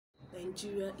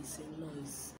Nigeria is a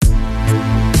noise.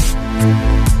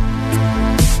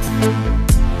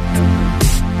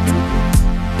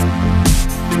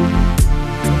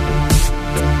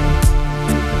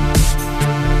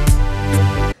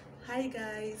 Hi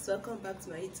guys, welcome back to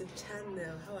my YouTube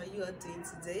channel. How are you all doing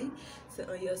today? So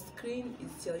on your screen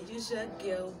is your usual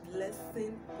girl,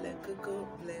 Blessing Blekoko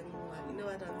Blemwa. You know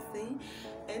what I'm saying?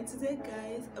 And today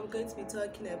guys, I'm going to be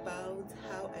talking about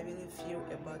how I really feel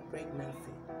about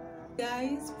pregnancy.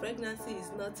 Guys, pregnancy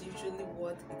is not usually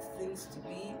what it seems to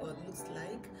be or looks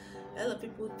like. A lot of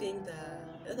people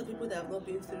that have not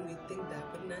been through it think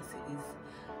that pregnancy is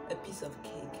a piece of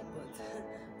cake, but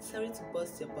sorry to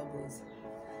burst your bubbles.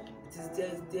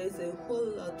 There's a whole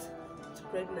lot to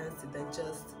pregnancy than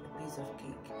just a piece of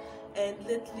cake. And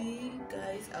lately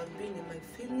guys, I've been in my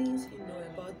feelings,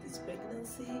 about this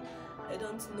pregnancy. I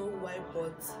don't know why,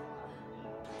 but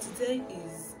today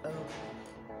is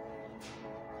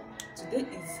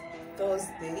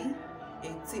Thursday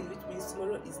 18, which means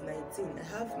tomorrow is 19.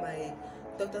 I have my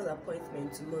doctor's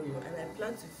appointment tomorrow and I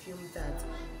plan to film that,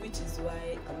 which is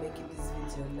why I'm making this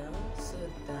video now,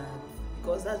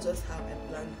 because that's just how I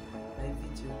plan my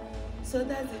video. So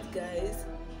that's it guys.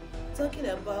 Talking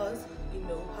about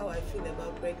how I feel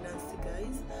about pregnancy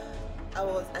guys,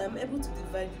 I am able to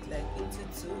divide it into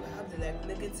two. I have the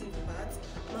negative part,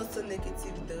 not so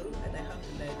negative though, and I have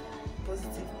the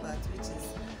positive part, which is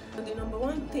the number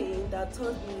one thing that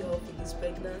turned me off in this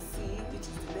pregnancy, which is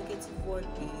the negative one,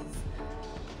 is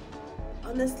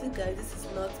honestly guys, this is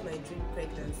not my dream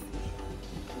pregnancy.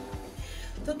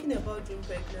 Talking about dream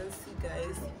pregnancy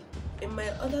guys, in my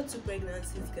other two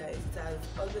pregnancies guys, it has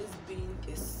always been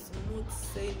a smooth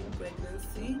sailing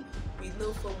pregnancy with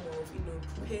no form of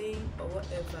pain or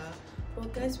whatever.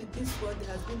 But guys, with this one there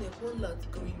has been a whole lot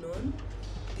going on.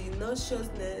 The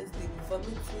nauseousness, the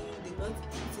vomiting, the not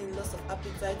eating, loss of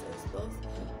appetite and stuff.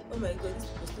 Oh my god, this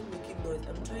people still making noise.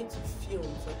 I'm trying to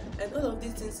film, and all of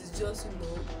these things is just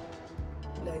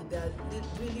they're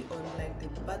really on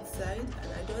the bad side,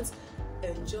 and I don't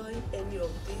enjoy any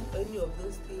of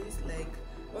those things. I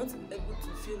want to be able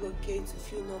to feel okay, to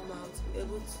feel normal, to be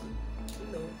able to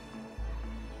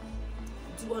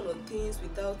do one of things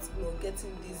without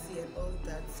getting dizzy and all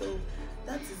that. So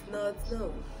that is not a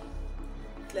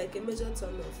major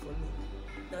turn off for me.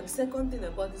 Now the second thing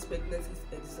about this pregnancy is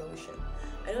exhaustion.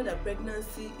 I know that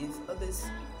pregnancy is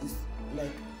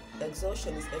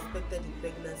exhaustion is expected in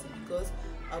pregnancy because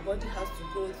our body has to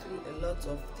go through a lot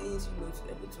of things to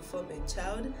be able to form a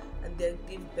child and then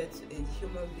give birth to a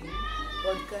human being.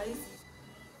 But guys,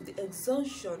 the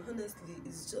exhaustion honestly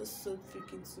is just so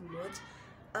freaking too much,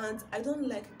 and I don't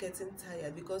like getting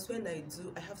tired because when I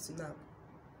do, I have to nap.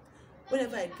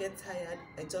 Whenever I get tired,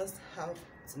 I just have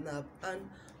to nap. And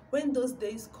when those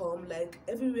days come,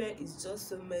 everywhere is just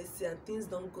so messy and things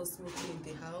don't go smoothly in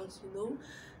the house,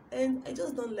 and I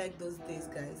just don't like those days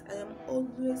guys. I am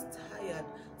always tired.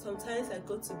 Sometimes I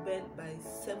go to bed by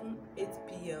 7-8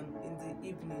 p.m. in the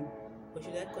evening, or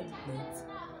should I call it night?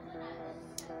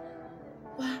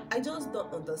 I just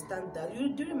don't understand that.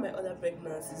 During my other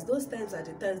pregnancies, those times are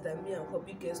the times that me and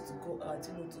hubby gets to go out,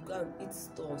 to go and eat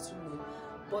stuff,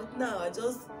 But now I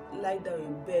just lie down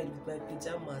in bed with my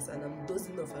pajamas and I'm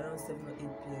dozing off around 7 or 8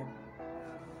 p.m.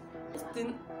 The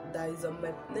thing that is on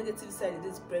my negative side of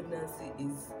this pregnancy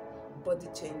is body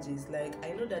changes.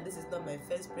 I know that this is not my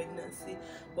first pregnancy,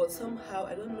 but somehow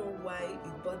I don't know why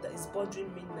it's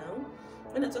bothering me now.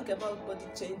 When I talk about body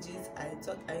changes, I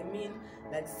mean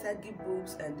saggy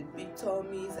boobs and the big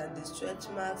tummies and the stretch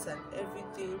marks and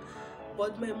everything.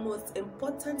 But my most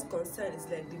important concern is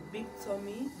the big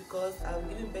tummy, because I'm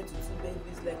giving birth to 2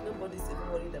 babies. Nobody's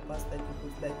even worried about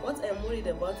people. What I'm worried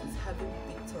about is having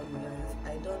big tummy, guys.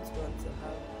 I don't want to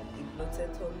have a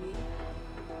bloated tummy.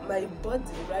 My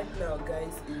body right now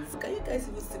guys is, can you guys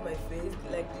even see my face?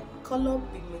 The color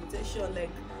pigmentation, the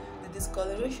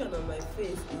discoloration on my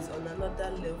face is on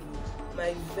another level.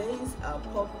 My veins are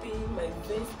popping, my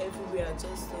veins everywhere are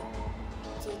just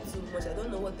so too much. I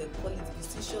don't know what they call it,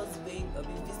 viscous vein or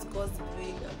viscous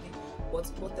vein,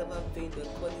 whatever vein they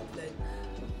call it.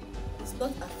 It's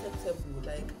not acceptable.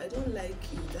 I don't like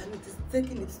it, and it is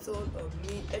taking its toll on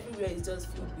me. Everywhere is just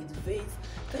filled with veins.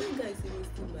 Can you guys even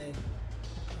see my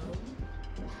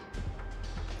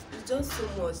it's just so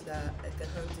much that I can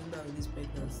handle now in this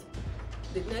pregnancy.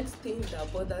 The next thing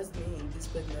that bothers me in this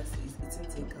pregnancy is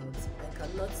eating takeout. I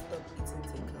cannot stop eating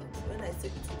takeout. When I say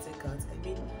eating takeout, I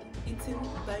mean eating eating,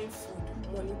 buying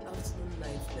food morning, afternoon,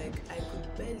 night. Like I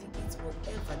could barely eat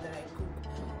whatever that I cook.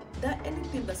 That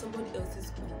anything that somebody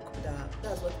else's cook,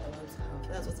 that's what I want to have.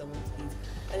 That's what I want to eat.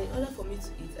 And in order for me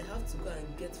to eat, I have to go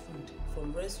and get food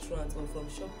from restaurants or from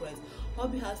ShopRite.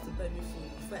 Hubby has to buy me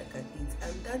food before I can eat,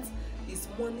 and that is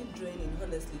money draining,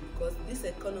 honestly, because this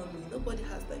economy, nobody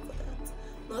has time for that.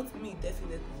 Not me,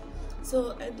 definitely.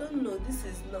 So I don't know. This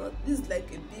is like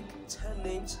a big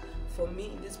challenge for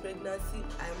me in this pregnancy.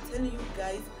 I am telling you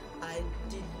guys, I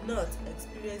did not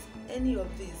experience any of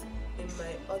this in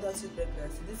my other two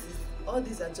pregnancy. All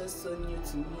these are just so new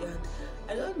to me, and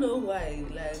I don't know why.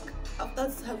 Like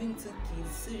after having 2 kids,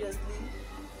 seriously,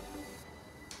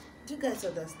 do you guys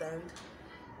understand?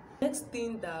 Next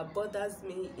thing that bothers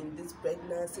me in this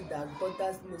pregnancy, that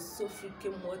bothers me so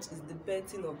freaking much, is the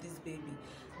birthing of this baby.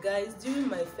 Guys, during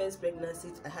my first pregnancy,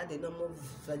 I had a normal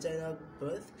vaginal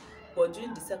birth, but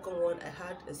during the second one, I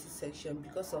had a C-section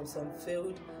because of some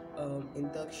failed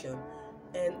induction.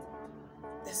 And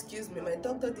excuse me, my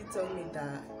doctor did tell me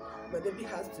that my baby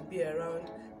has to be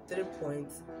around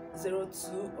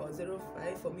 3.02 or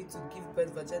 0.5 for me to give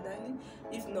birth vaginally.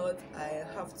 If not, I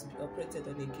have to be operated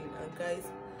on again. And guys,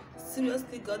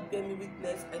 seriously, God bear me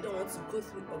witness, I don't want to go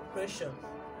through operation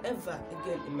ever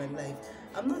again in my life.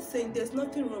 I'm not saying there's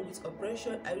nothing wrong with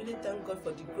operation. I really thank God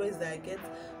for the grace that I get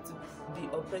to be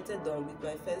operated on with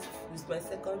my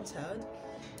second child.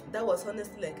 That was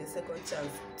honestly like a second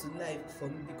chance to life for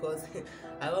me, because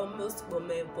I almost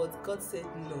moment, but God said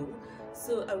no.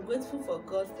 So I'm grateful for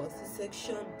God for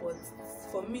C-section, but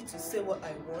for me to say what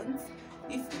I want,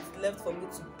 if it's left for me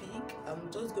to pick, I'm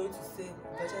just going to say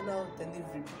vaginal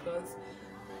delivery, because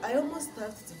I almost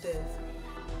starved to death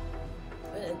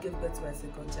when I gave birth to my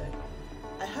second child.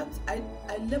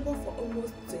 I labored for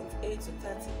almost 28 to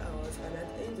 30 hours, and at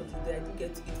the end of the day, I didn't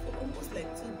get to eat for almost like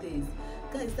 2 days.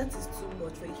 Guys, that is too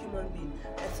much for a human being.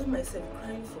 I saw myself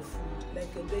crying for food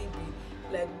like a baby.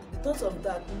 Like the thought of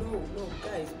that, no,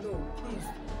 guys, no, please.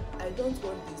 I don't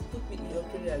want this. Put me in your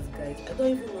prayers, guys. I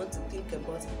don't even want to think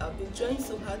about it. I've been trying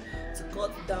so hard to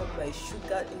cut down my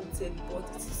sugar intake, but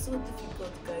it is so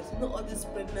difficult, guys. You know, all these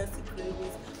pregnancy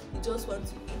cravings, you just want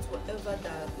to eat whatever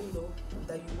that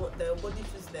that you want, that your body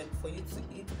feels like for you to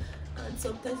eat. And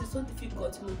sometimes it's so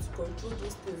difficult, to control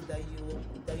those things that you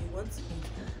want to eat.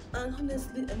 And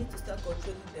honestly, I need to start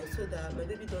controlling them so that my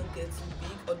baby don't get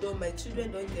big, although my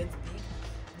children don't get big.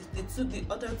 The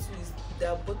other two they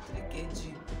are both 3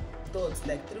 kg dots,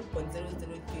 like 3.00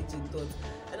 kg dots.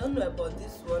 I don't know about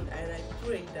this one, and I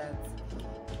pray that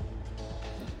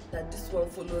this one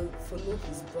follow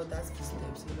his brother's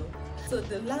footsteps. So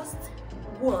the last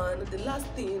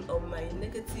thing on my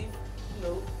negative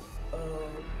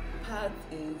part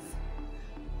is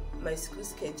my school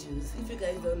schedules. If you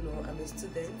guys don't know, I'm a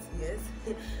student, yes,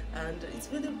 and it's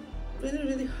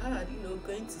really hard,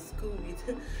 going to school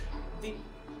with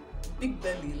big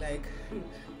belly. Like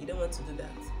you don't want to do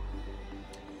that.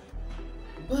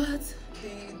 But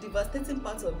the devastating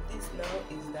part of this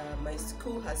now is that my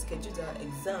school has scheduled our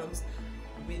exams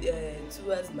with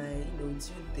towards my due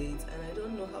date, and I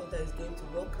don't know how that is going to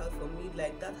work out for me.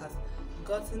 Like that has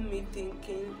gotten me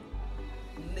thinking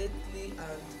lately,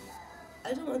 and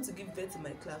I don't want to give birth in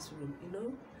my classroom.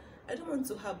 I don't want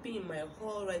to be in my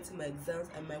hall writing my exams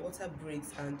and my water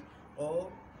breaks,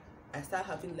 or I start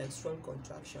having like strong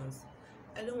contractions.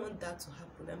 I don't want that to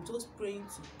happen. I'm just praying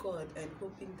to God and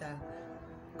hoping that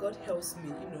God helps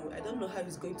me. I don't know how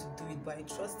He's going to do it, but I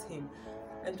trust Him.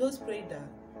 I'm just praying that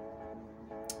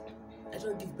I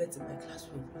don't give birth in my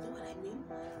classroom. You know what I mean?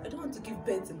 I don't want to give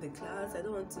birth in the class. I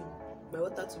don't want my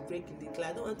water to break in the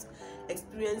class. I don't want to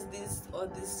experience all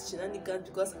this shenanigans,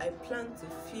 because I plan to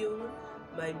film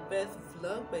my birth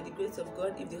vlog by the grace of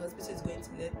God, if the hospital is going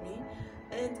to let me.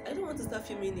 And I don't want to start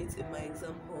filming it in my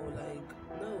exam hall,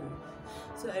 no.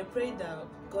 So I pray that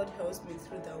God helps me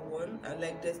through that one, and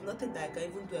there's nothing that I can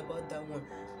even do about that one.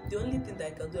 The only thing that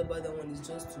I can do about that one is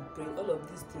just to pray. All of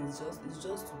these things is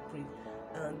just to pray,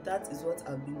 and that is what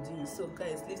I've been doing. So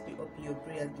guys, lift me up in your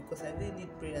prayers, because I really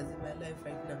need prayers in my life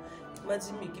right now.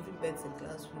 Imagine me giving birth in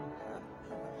classroom.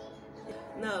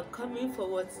 Now coming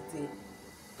forward today,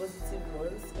 positive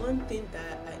ones. One thing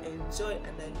that I enjoy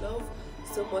and I love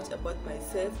so much about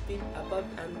myself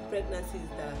and pregnancy is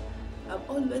that I'm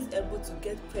always able to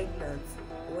get pregnant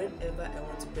whenever I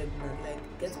want to get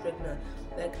pregnant.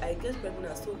 I get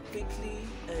pregnant so quickly,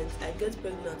 and I get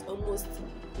pregnant almost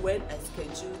when I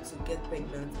schedule to get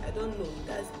pregnant. I don't know,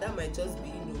 that might just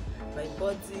be my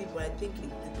body, but I think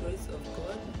it's the grace of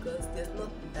God, because there's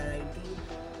nothing that I do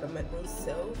by my own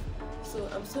self. So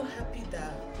I'm so happy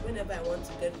that whenever I want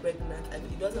to get pregnant, and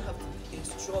it doesn't have to be a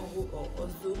struggle or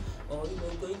also, or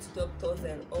going to doctors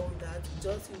and all that. It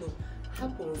just,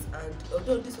 happens. And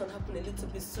although this one happened a little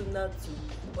bit sooner to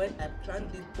when I planned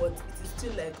it, but it is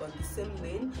still like on the same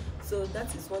lane. So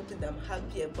that is one thing that I'm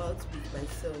happy about with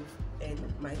myself and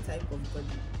my type of body.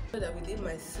 So that within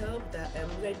myself that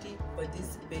I'm ready for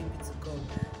this baby to come.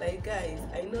 Like guys,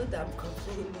 I know that I'm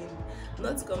complaining,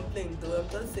 not complaining though, I'm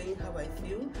just saying how I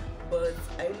feel, but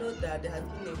I know that there has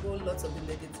been a whole lot of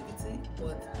the negativity,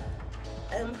 but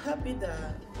I'm happy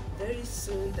that very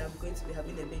soon that I'm going to be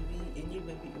having a new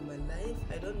baby in my life.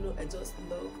 I don't know, I just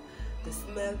love the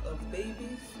smell of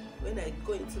babies. When I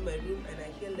go into my room and I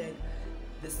hear like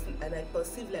this, and I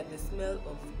perceive like the smell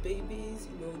of babies,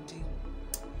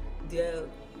 their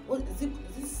what is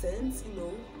it? This scent,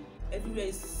 everywhere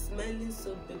is smelling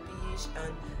so babyish,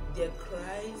 and their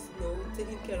cries,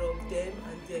 taking care of them,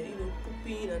 and their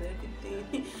pooping and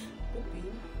everything.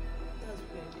 Pooping, that's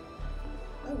weird.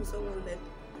 Why would someone let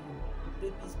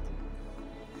babies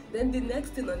poop? Then the next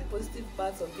thing on the positive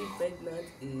part of being pregnant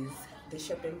is the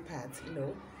shopping part.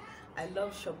 I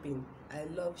love shopping. I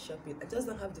just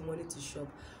don't have the money to shop,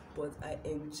 but I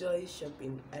enjoy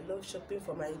shopping. I love shopping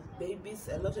for my babies.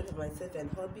 I love shopping for myself and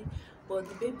hobby, but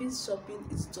the babies shopping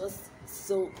is just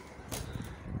so.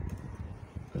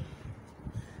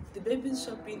 The babies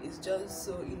shopping is just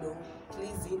so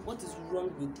pleasing. What is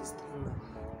wrong with this thing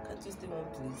now? Can't you stay one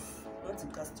place? Not to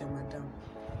cast your madam.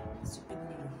 Stupid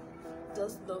mirror.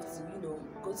 Just love to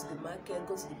go to the market,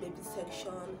 go to the baby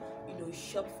section,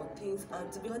 shop for things.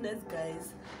 And to be honest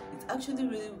guys, it's actually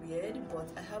really weird, but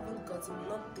I haven't gotten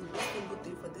nothing, no single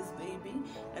thing for this baby,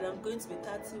 and I'm going to be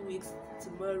 30 weeks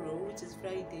tomorrow, which is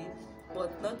Friday.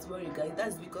 But not to worry guys,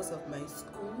 that's because of my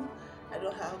school. I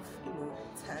don't have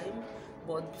time,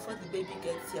 but before the baby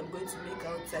gets here, I'm going to make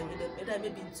out time, either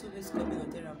maybe in 2 weeks coming or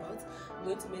thereabouts. I'm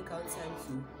going to make out time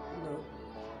to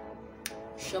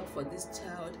shop for this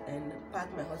child and pack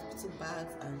my hospital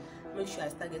bags and make sure I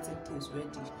start getting things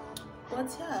ready.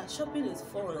 But yeah, shopping is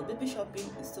fun. Baby shopping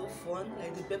is so fun,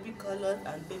 like the baby colors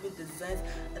and baby designs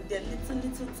and their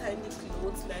little tiny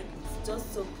clothes, like it's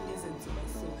just so pleasing to my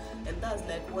soul. And that's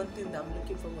like one thing that I'm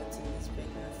looking forward to in this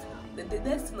pregnancy. Then the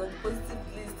next thing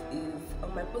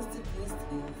on my positive list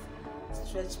is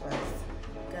stretch marks.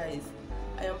 Guys,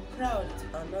 I am proud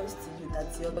to announce to you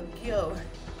that your girl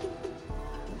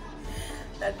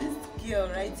that this girl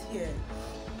right here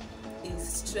is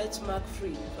stretch mark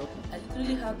free. I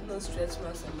literally have no stretch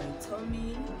marks on my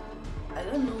tummy. I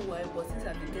don't know why, but since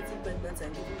I've been getting pregnant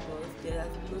and giving birth, there has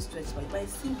been no stretch mark. You might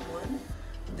see one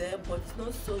there, but it's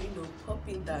not so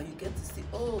popping that you get to see,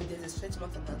 oh, there's a stretch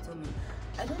mark on her tummy.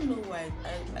 I don't know why.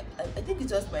 I think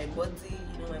it's just my body,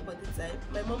 my body type.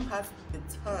 My mom has a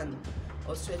ton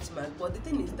of stretch mark, but the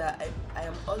thing is that I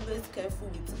am always careful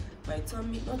with my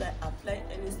tummy. Not that I apply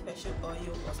any special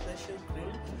oil or special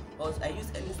cream, or I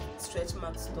use any stretch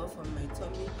mark stuff on my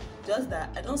tummy, just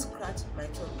that I don't scratch my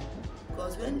tummy,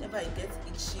 because whenever I get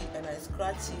itchy and I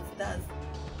scratch it, that's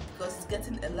because it's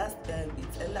getting elastic.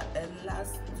 What's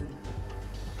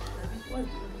the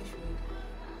English word?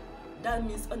 That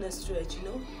means on a stretch,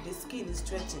 the skin is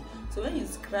stretching, so when you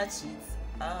scratch it,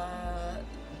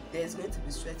 there's going to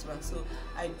be stretch marks. So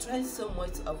I try so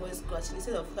much to avoid scratching.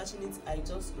 Instead of scratching it, I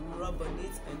just rub on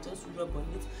it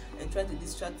and try to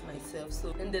distract myself.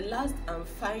 So, and the last and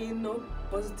final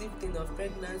positive thing of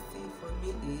pregnancy for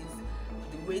me is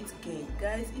the weight gain.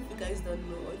 Guys, if you guys don't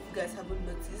know, or if you guys haven't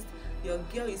noticed, your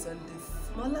girl is on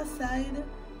the smaller side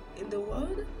in the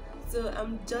world. So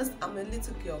I'm a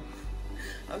little girl.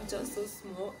 I'm just so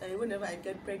small, and whenever I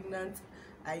get pregnant,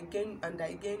 I gain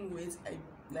weight.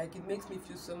 It makes me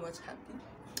feel so much happy.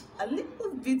 A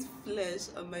little bit flesh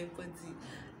on my body,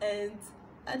 and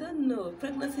I don't know,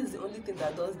 pregnancy is the only thing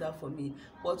that does that for me.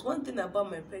 But one thing about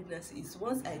my pregnancy is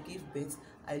once I give birth,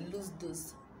 I lose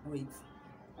those weight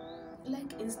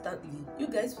like instantly. You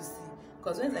guys will see,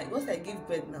 because once I give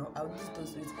birth now, I'll lose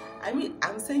those weight. I mean,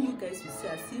 I'm saying you guys will see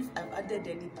as if I've added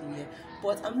anything here,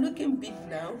 but I'm looking big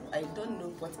now. I don't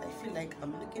know, but I feel like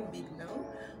I'm looking big now.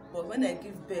 But when I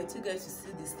give birth, you guys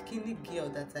will see the skinny girl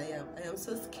that I am. I am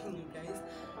so skinny, guys.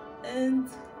 And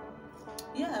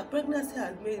yeah, pregnancy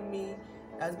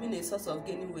has been a source of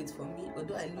gaining weight for me,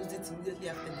 although I lose it immediately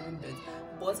after giving birth.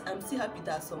 But I'm still happy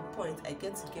that at some point I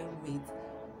get to gain weight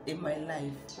in my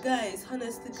life. Guys,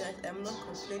 honestly guys, I'm not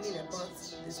complaining about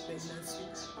this pregnancy.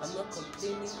 I'm not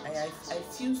complaining. I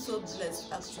feel so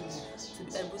blessed actually to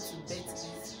be able to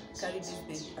carry this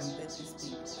baby and birth this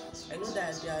baby. I know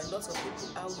that there are lots of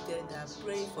people out there that are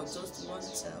praying for just one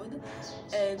child,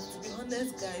 and to be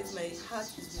honest guys, my heart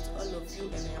is with all of you,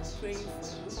 and I am praying for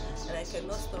you, and I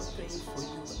cannot stop praying for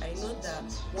you. I know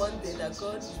that one day that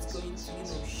God is going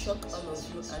to shock all of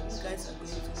you, and you guys are going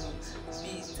to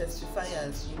be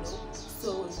testifiers, you know.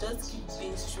 So just keep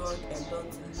being strong and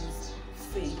don't lose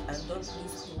faith and don't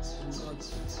lose hope in God.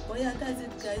 But yeah, that's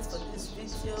it guys for this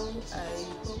video. I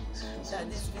hope that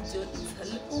this video is a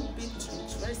little bit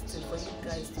interesting for you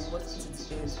guys to watch to the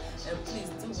end, and please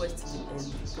do watch to the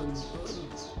end.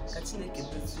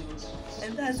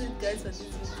 And that's it guys for this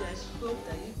video. I hope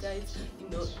that you guys, you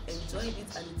know, enjoyed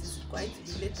it and it is quite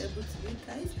relatable to you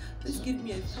guys. Please give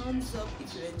me a thumbs up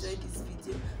if you enjoyed this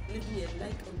video. Leave me a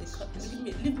like on the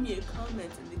leave me a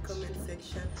comment in the comment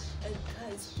section. And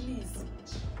guys, please,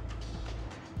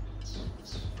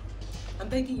 I'm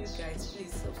begging you guys,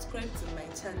 please subscribe to my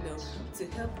channel to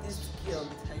help this girl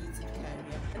with her YouTube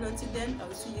career. And until then,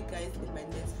 I'll see you guys in my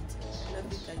next video. I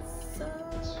love you guys so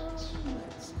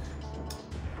much.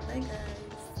 Bye guys.